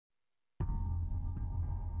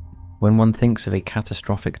When one thinks of a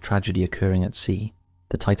catastrophic tragedy occurring at sea,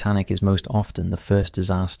 the Titanic is most often the first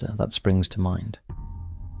disaster that springs to mind.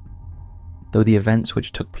 Though the events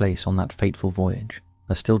which took place on that fateful voyage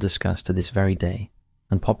are still discussed to this very day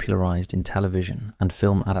and popularised in television and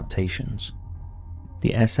film adaptations,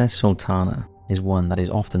 the SS Sultana is one that is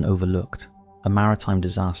often overlooked, a maritime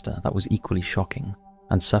disaster that was equally shocking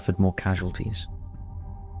and suffered more casualties.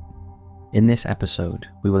 In this episode,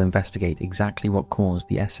 we will investigate exactly what caused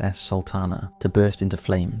the SS Sultana to burst into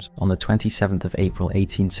flames on the 27th of April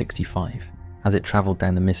 1865 as it travelled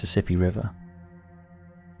down the Mississippi River.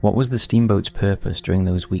 What was the steamboat's purpose during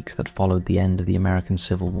those weeks that followed the end of the American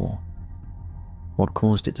Civil War? What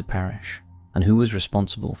caused it to perish, and who was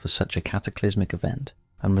responsible for such a cataclysmic event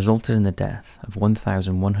and resulted in the death of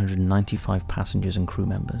 1,195 passengers and crew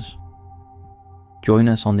members? Join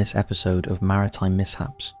us on this episode of Maritime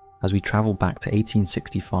Mishaps as we travel back to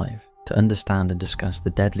 1865 to understand and discuss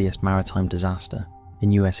the deadliest maritime disaster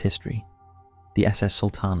in US history, the SS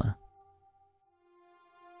Sultana.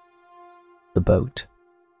 The boat.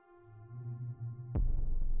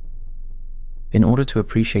 In order to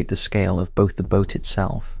appreciate the scale of both the boat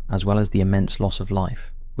itself as well as the immense loss of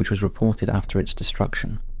life which was reported after its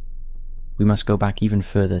destruction, we must go back even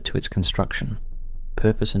further to its construction,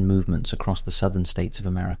 purpose and movements across the southern states of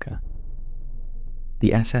America.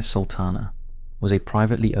 The SS Sultana was a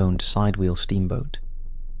privately owned sidewheel steamboat,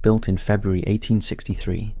 built in February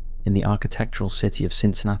 1863 in the architectural city of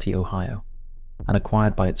Cincinnati, Ohio, and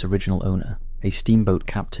acquired by its original owner, a steamboat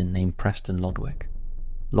captain named Preston Lodwick.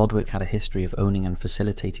 Lodwick had a history of owning and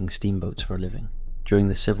facilitating steamboats for a living. During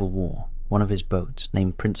the Civil War, one of his boats,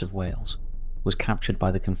 named Prince of Wales, was captured by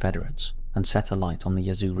the Confederates and set alight on the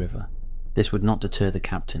Yazoo River. This would not deter the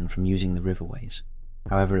captain from using the riverways.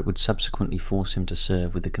 However, it would subsequently force him to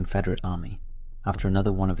serve with the Confederate Army after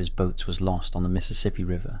another one of his boats was lost on the Mississippi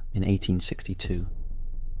River in 1862.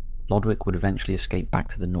 Lodwick would eventually escape back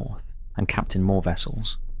to the north and captain more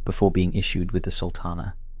vessels before being issued with the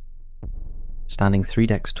Sultana. Standing 3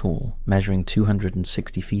 decks tall, measuring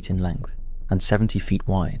 260 feet in length and 70 feet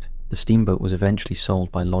wide, the steamboat was eventually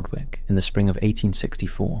sold by Lodwick in the spring of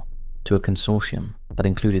 1864 to a consortium that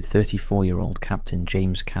included 34-year-old Captain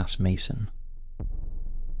James Cass Mason.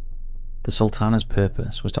 The Sultana's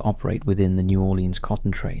purpose was to operate within the New Orleans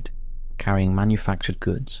cotton trade, carrying manufactured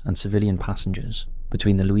goods and civilian passengers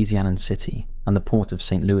between the Louisianan city and the port of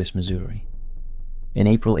St. Louis, Missouri. In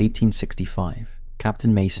April 1865,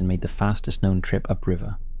 Captain Mason made the fastest known trip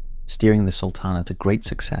upriver, steering the Sultana to great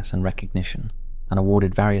success and recognition, and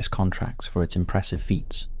awarded various contracts for its impressive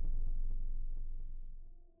feats.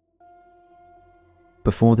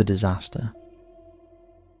 Before the disaster.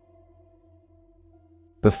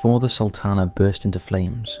 Before the Sultana burst into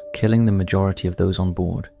flames, killing the majority of those on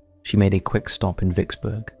board, she made a quick stop in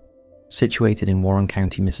Vicksburg, situated in Warren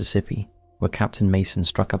County, Mississippi, where Captain Mason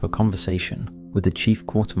struck up a conversation with the chief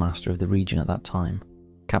quartermaster of the region at that time,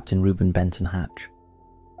 Captain Reuben Benton Hatch.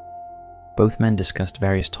 Both men discussed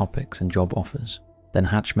various topics and job offers, then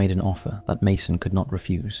Hatch made an offer that Mason could not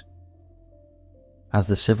refuse. As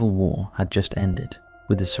the Civil War had just ended,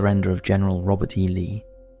 with the surrender of General Robert E. Lee,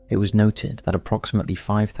 it was noted that approximately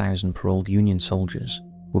 5,000 paroled Union soldiers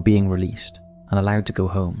were being released and allowed to go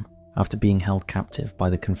home after being held captive by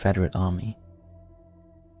the Confederate Army.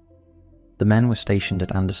 The men were stationed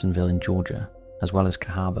at Andersonville in Georgia, as well as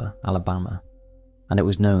Cahaba, Alabama, and it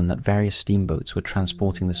was known that various steamboats were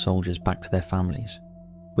transporting the soldiers back to their families,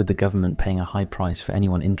 with the government paying a high price for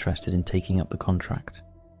anyone interested in taking up the contract.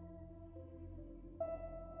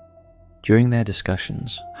 During their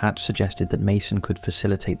discussions, Hatch suggested that Mason could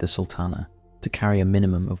facilitate the Sultana to carry a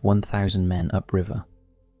minimum of 1,000 men upriver,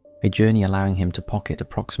 a journey allowing him to pocket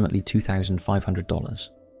approximately $2,500,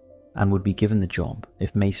 and would be given the job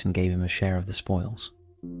if Mason gave him a share of the spoils.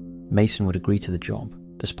 Mason would agree to the job,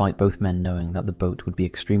 despite both men knowing that the boat would be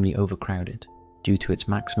extremely overcrowded due to its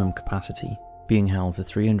maximum capacity being held for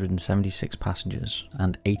 376 passengers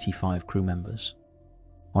and 85 crew members.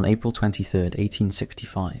 On April 23,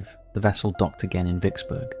 1865, the vessel docked again in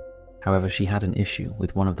Vicksburg. However, she had an issue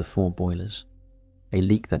with one of the 4 boilers, a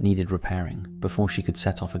leak that needed repairing before she could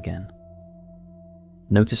set off again.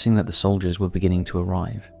 Noticing that the soldiers were beginning to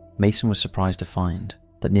arrive, Mason was surprised to find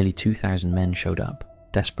that nearly 2,000 men showed up,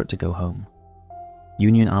 desperate to go home.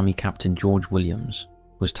 Union Army Captain George Williams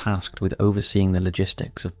was tasked with overseeing the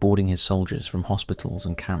logistics of boarding his soldiers from hospitals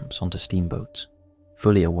and camps onto steamboats,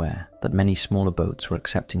 fully aware that many smaller boats were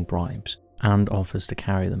accepting bribes and offers to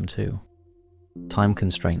carry them too. Time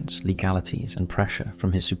constraints, legalities, and pressure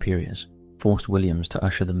from his superiors forced Williams to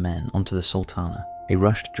usher the men onto the Sultana, a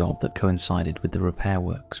rushed job that coincided with the repair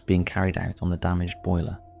works being carried out on the damaged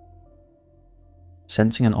boiler.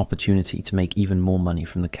 Sensing an opportunity to make even more money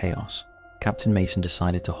from the chaos, Captain Mason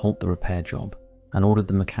decided to halt the repair job and ordered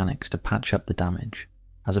the mechanics to patch up the damage,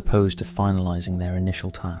 as opposed to finalizing their initial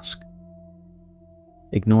task.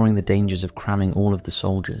 Ignoring the dangers of cramming all of the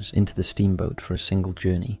soldiers into the steamboat for a single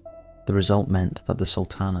journey, the result meant that the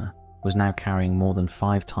Sultana was now carrying more than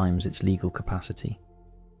 5 times its legal capacity.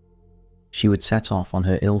 She would set off on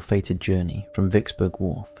her ill-fated journey from Vicksburg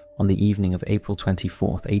Wharf on the evening of April 24,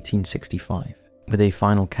 1865, with a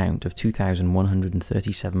final count of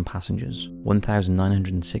 2,137 passengers.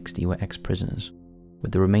 1,960 were ex-prisoners,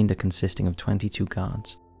 with the remainder consisting of 22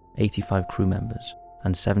 guards, 85 crew members,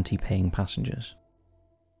 and 70 paying passengers.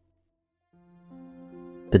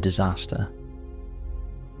 The disaster.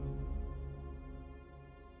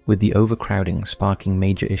 With the overcrowding sparking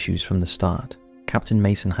major issues from the start, Captain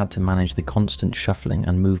Mason had to manage the constant shuffling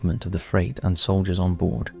and movement of the freight and soldiers on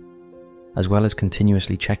board, as well as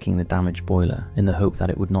continuously checking the damaged boiler in the hope that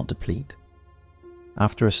it would not deplete.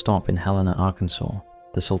 After a stop in Helena, Arkansas,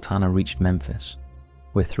 the Sultana reached Memphis,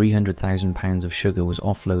 where 300,000 pounds of sugar was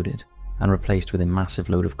offloaded and replaced with a massive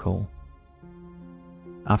load of coal.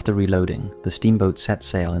 After reloading, the steamboat set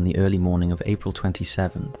sail in the early morning of April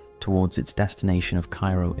 27th towards its destination of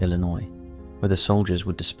Cairo, Illinois, where the soldiers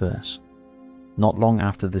would disperse. Not long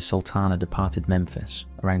after the Sultana departed Memphis,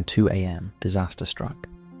 around 2 a.m., disaster struck.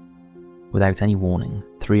 Without any warning,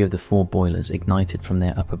 3 of the 4 boilers ignited from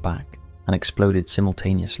their upper back and exploded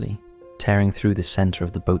simultaneously, tearing through the center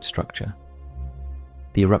of the boat structure.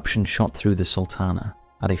 The eruption shot through the Sultana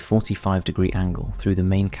at a 45-degree angle through the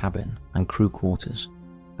main cabin and crew quarters,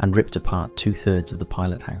 and ripped apart 2/3 of the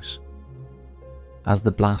pilot house. As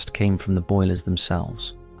the blast came from the boilers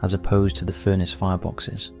themselves, as opposed to the furnace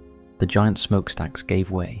fireboxes, the giant smokestacks gave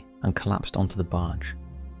way and collapsed onto the barge,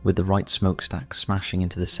 with the right smokestack smashing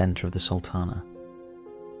into the center of the Sultana.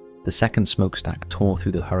 The second smokestack tore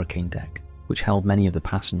through the hurricane deck, which held many of the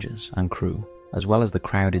passengers and crew, as well as the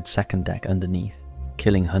crowded second deck underneath,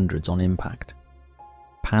 killing hundreds on impact.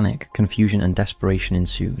 Panic, confusion and desperation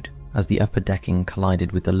ensued as the upper decking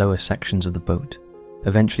collided with the lower sections of the boat,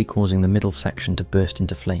 eventually causing the middle section to burst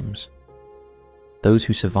into flames. Those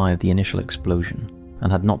who survived the initial explosion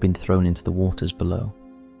and had not been thrown into the waters below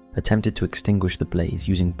attempted to extinguish the blaze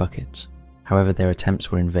using buckets. However, their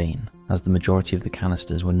attempts were in vain, as the majority of the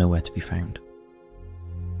canisters were nowhere to be found.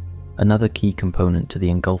 Another key component to the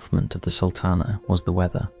engulfment of the Sultana was the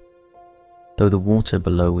weather. Though the water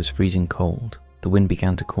below was freezing cold, the wind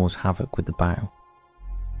began to cause havoc with the bow.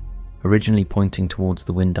 Originally pointing towards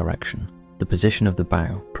the wind direction, the position of the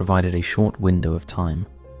bow provided a short window of time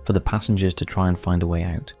for the passengers to try and find a way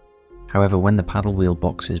out. However, when the paddle wheel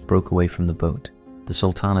boxes broke away from the boat, the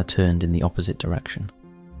Sultana turned in the opposite direction.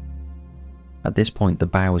 At this point, the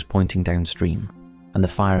bow was pointing downstream, and the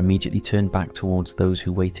fire immediately turned back towards those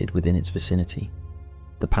who waited within its vicinity.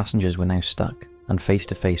 The passengers were now stuck and face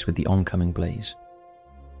to face with the oncoming blaze.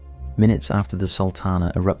 Minutes after the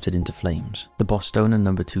Sultana erupted into flames, the Bostona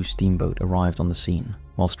No. 2 steamboat arrived on the scene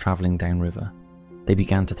whilst travelling downriver. They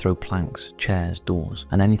began to throw planks, chairs, doors,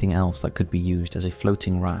 and anything else that could be used as a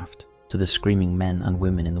floating raft to the screaming men and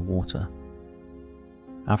women in the water.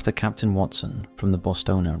 After Captain Watson from the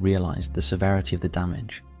Bostona realised the severity of the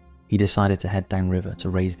damage, he decided to head downriver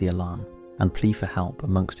to raise the alarm and plea for help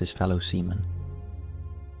amongst his fellow seamen.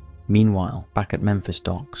 Meanwhile, back at Memphis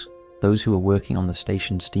docks, those who were working on the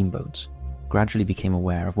station's steamboats gradually became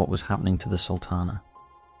aware of what was happening to the Sultana.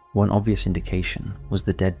 One obvious indication was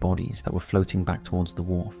the dead bodies that were floating back towards the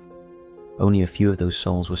wharf. Only a few of those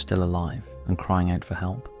souls were still alive and crying out for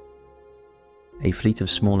help. A fleet of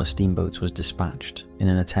smaller steamboats was dispatched in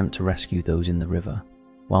an attempt to rescue those in the river,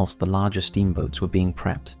 whilst the larger steamboats were being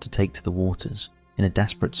prepped to take to the waters in a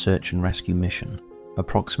desperate search and rescue mission.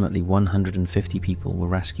 Approximately 150 people were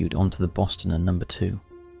rescued onto the Bostona No. 2.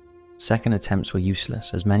 Second attempts were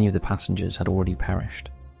useless as many of the passengers had already perished.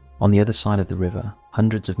 On the other side of the river,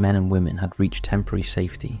 hundreds of men and women had reached temporary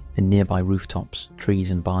safety in nearby rooftops, trees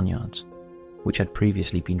and barnyards, which had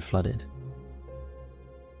previously been flooded.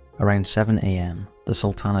 Around 7 a.m., the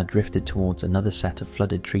Sultana drifted towards another set of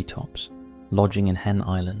flooded treetops, lodging in Hen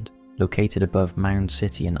Island, located above Mound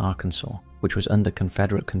City in Arkansas, which was under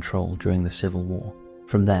Confederate control during the Civil War.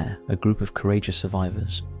 From there, a group of courageous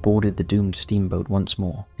survivors boarded the doomed steamboat once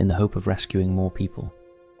more in the hope of rescuing more people.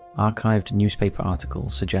 Archived newspaper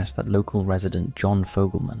articles suggest that local resident John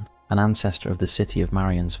Fogelman, an ancestor of the city of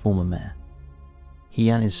Marion's former mayor, he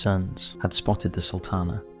and his sons had spotted the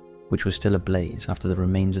Sultana, which was still ablaze after the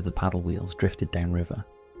remains of the paddle wheels drifted downriver,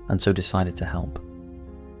 and so decided to help.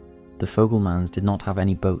 The Fogelmans did not have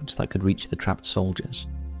any boats that could reach the trapped soldiers,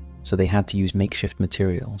 so they had to use makeshift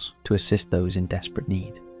materials to assist those in desperate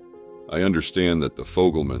need. I understand that the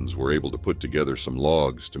Fogelmans were able to put together some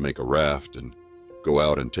logs to make a raft and go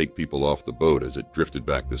out and take people off the boat as it drifted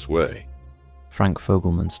back this way. Frank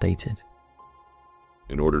Fogelman stated.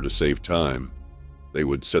 In order to save time, they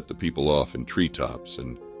would set the people off in treetops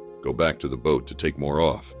and go back to the boat to take more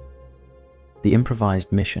off. The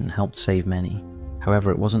improvised mission helped save many.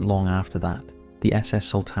 However, it wasn't long after that the SS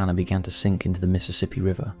Sultana began to sink into the Mississippi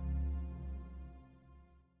River.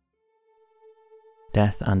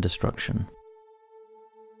 Death and destruction.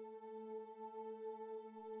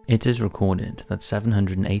 It is recorded that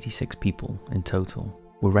 786 people in total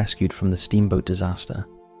were rescued from the steamboat disaster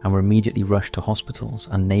and were immediately rushed to hospitals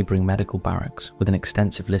and neighbouring medical barracks with an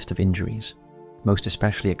extensive list of injuries, most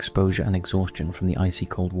especially exposure and exhaustion from the icy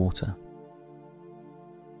cold water.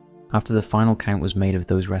 After the final count was made of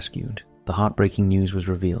those rescued, the heartbreaking news was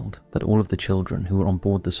revealed that all of the children who were on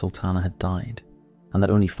board the Sultana had died, and that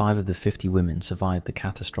only 5 of the 50 women survived the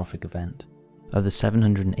catastrophic event. Of the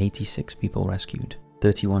 786 people rescued,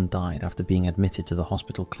 31 died after being admitted to the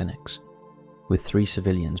hospital clinics, with 3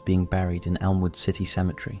 civilians being buried in Elmwood City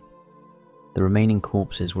Cemetery. The remaining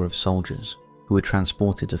corpses were of soldiers who were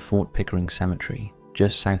transported to Fort Pickering Cemetery,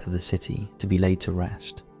 just south of the city, to be laid to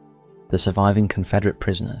rest. The surviving Confederate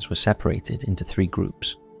prisoners were separated into 3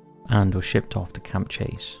 groups and were shipped off to Camp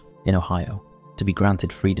Chase in Ohio to be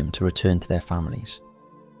granted freedom to return to their families.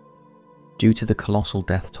 Due to the colossal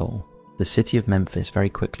death toll, the city of Memphis very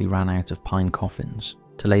quickly ran out of pine coffins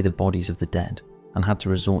to lay the bodies of the dead and had to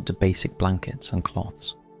resort to basic blankets and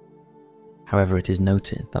cloths. However, it is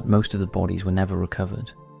noted that most of the bodies were never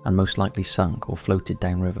recovered and most likely sunk or floated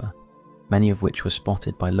downriver, many of which were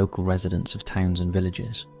spotted by local residents of towns and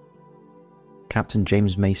villages. Captain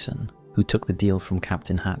James Mason, who took the deal from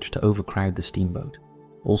Captain Hatch to overcrowd the steamboat,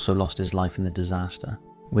 also lost his life in the disaster,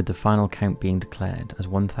 with the final count being declared as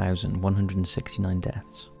 1,169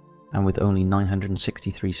 deaths, and with only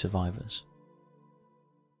 963 survivors.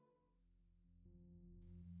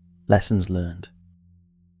 Lessons learned.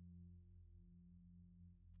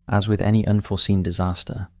 As with any unforeseen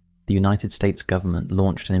disaster, the United States government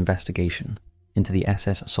launched an investigation into the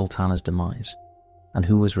SS Sultana's demise, and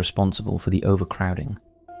who was responsible for the overcrowding,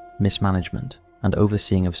 mismanagement, and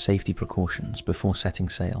overseeing of safety precautions before setting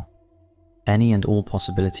sail. Any and all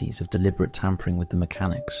possibilities of deliberate tampering with the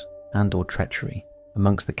mechanics and/or treachery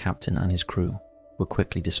amongst the captain and his crew were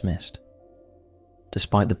quickly dismissed.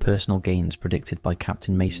 Despite the personal gains predicted by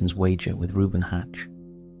Captain Mason's wager with Reuben Hatch,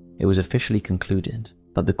 it was officially concluded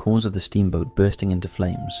that the cause of the steamboat bursting into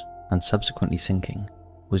flames and subsequently sinking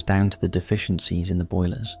was down to the deficiencies in the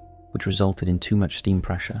boilers, which resulted in too much steam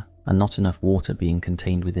pressure and not enough water being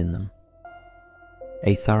contained within them.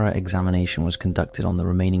 A thorough examination was conducted on the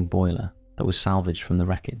remaining boiler that was salvaged from the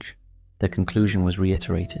wreckage. The conclusion was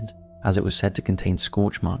reiterated, as it was said to contain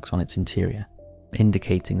scorch marks on its interior,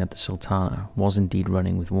 indicating that the Sultana was indeed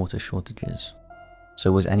running with water shortages.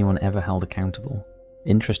 So was anyone ever held accountable?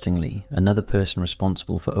 Interestingly, another person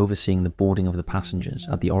responsible for overseeing the boarding of the passengers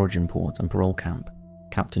at the origin port and parole camp,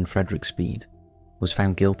 Captain Frederick Speed, was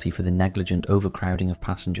found guilty for the negligent overcrowding of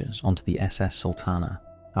passengers onto the SS Sultana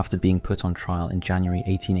after being put on trial in January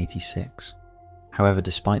 1886. However,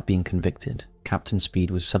 despite being convicted, Captain Speed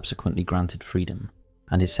was subsequently granted freedom,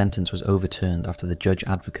 and his sentence was overturned after the Judge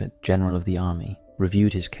Advocate General of the Army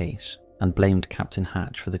reviewed his case and blamed Captain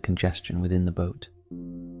Hatch for the congestion within the boat.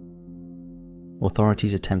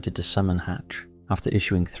 Authorities attempted to summon Hatch after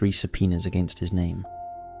issuing 3 subpoenas against his name,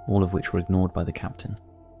 all of which were ignored by the captain,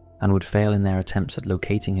 and would fail in their attempts at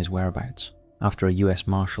locating his whereabouts after a US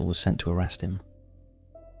Marshal was sent to arrest him.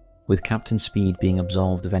 With Captain Speed being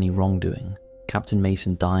absolved of any wrongdoing, Captain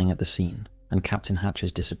Mason dying at the scene, and Captain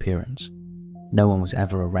Hatch's disappearance, no one was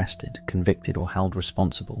ever arrested, convicted, or held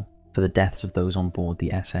responsible for the deaths of those on board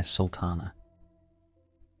the SS Sultana.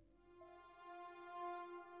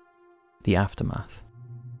 The aftermath.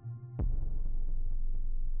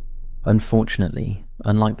 Unfortunately,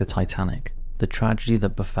 unlike the Titanic, the tragedy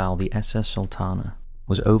that befell the SS Sultana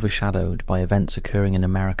was overshadowed by events occurring in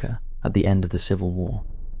America at the end of the Civil War.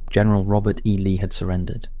 General Robert E. Lee had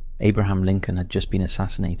surrendered, Abraham Lincoln had just been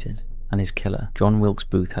assassinated, and his killer, John Wilkes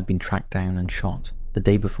Booth, had been tracked down and shot the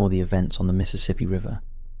day before the events on the Mississippi River.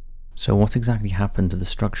 So what exactly happened to the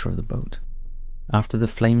structure of the boat? After the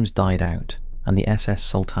flames died out and the SS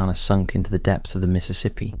Sultana sunk into the depths of the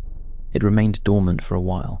Mississippi, it remained dormant for a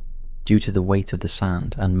while, due to the weight of the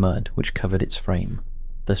sand and mud which covered its frame,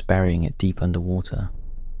 thus burying it deep underwater.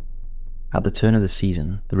 At the turn of the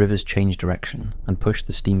season, the rivers changed direction and pushed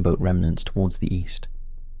the steamboat remnants towards the east.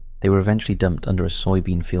 They were eventually dumped under a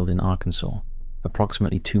soybean field in Arkansas,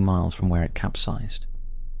 approximately 2 miles from where it capsized.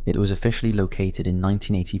 It was officially located in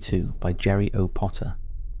 1982 by Jerry O. Potter,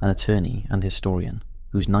 an attorney and historian,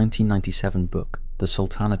 whose 1997 book, The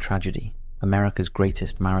Sultana Tragedy, America's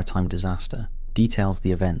Greatest Maritime Disaster, details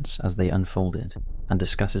the events as they unfolded and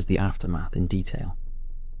discusses the aftermath in detail.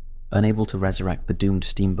 Unable to resurrect the doomed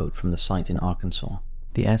steamboat from the site in Arkansas,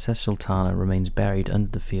 the SS Sultana remains buried under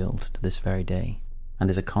the field to this very day, and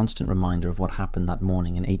is a constant reminder of what happened that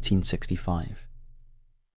morning in 1865.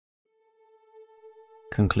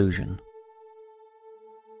 Conclusion.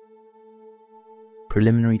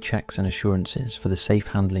 Preliminary checks and assurances for the safe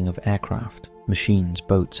handling of aircraft, machines,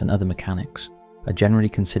 boats, and other mechanics are generally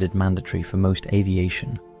considered mandatory for most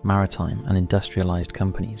aviation, maritime, and industrialized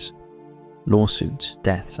companies. Lawsuits,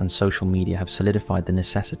 deaths, and social media have solidified the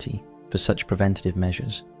necessity for such preventative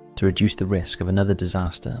measures to reduce the risk of another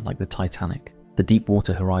disaster like the Titanic, the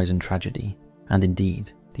Deepwater Horizon tragedy, and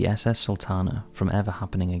indeed, the SS Sultana from ever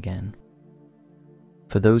happening again.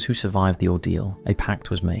 For those who survived the ordeal, a pact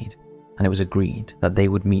was made, and it was agreed that they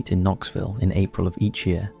would meet in Knoxville in April of each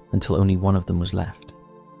year until only one of them was left.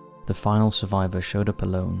 The final survivor showed up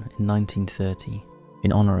alone in 1930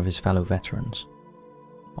 in honor of his fellow veterans.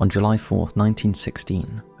 On July 4,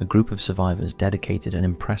 1916, a group of survivors dedicated an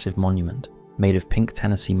impressive monument made of pink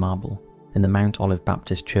Tennessee marble in the Mount Olive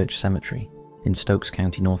Baptist Church Cemetery in Stokes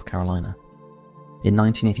County, North Carolina. In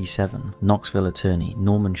 1987, Knoxville attorney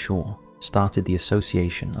Norman Shaw started the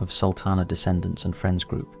Association of Sultana Descendants and Friends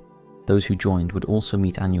Group. Those who joined would also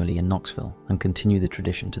meet annually in Knoxville and continue the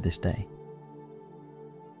tradition to this day.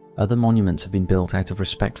 Other monuments have been built out of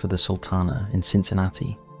respect for the Sultana in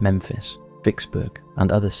Cincinnati, Memphis, Vicksburg,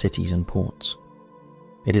 and other cities and ports.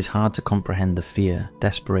 It is hard to comprehend the fear,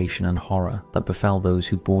 desperation, and horror that befell those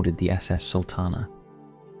who boarded the SS Sultana,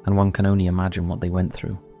 and one can only imagine what they went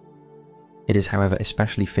through. It is, however,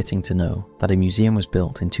 especially fitting to know that a museum was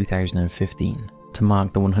built in 2015 to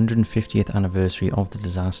mark the 150th anniversary of the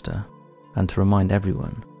disaster, and to remind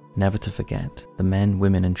everyone never to forget the men,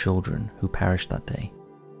 women, and children who perished that day.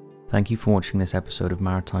 Thank you for watching this episode of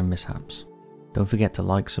Maritime Mishaps. Don't forget to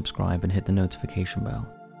like, subscribe, and hit the notification bell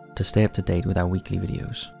to stay up to date with our weekly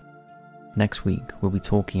videos. Next week, we'll be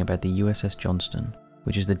talking about the USS Johnston,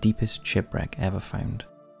 which is the deepest shipwreck ever found.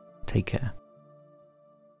 Take care.